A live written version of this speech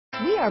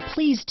We are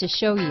pleased to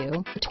show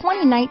you the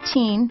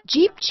 2019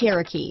 Jeep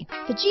Cherokee.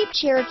 The Jeep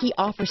Cherokee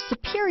offers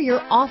superior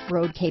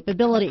off-road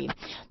capability.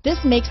 This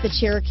makes the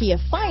Cherokee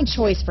a fine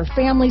choice for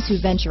families who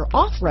venture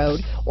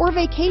off-road or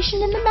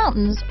vacation in the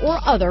mountains or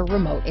other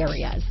remote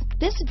areas.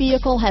 This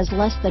vehicle has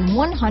less than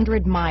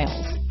 100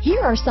 miles.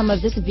 Here are some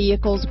of this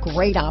vehicle's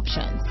great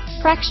options: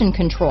 traction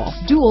control,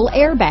 dual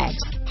airbags,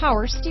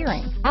 power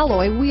steering,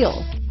 alloy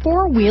wheels,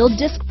 four-wheel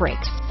disc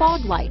brakes,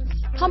 fog lights,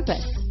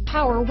 compass,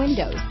 power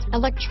windows,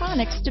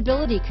 electronic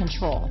stability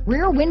control,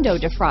 rear window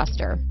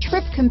defroster,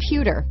 trip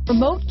computer,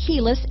 remote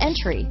keyless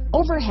entry,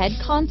 overhead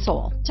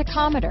console,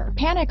 tachometer,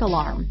 panic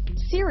alarm,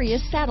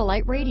 Sirius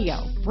satellite radio,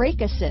 brake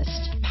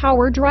assist,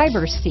 power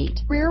driver's seat,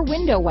 rear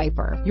window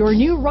wiper. Your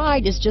new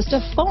ride is just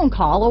a phone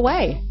call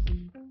away.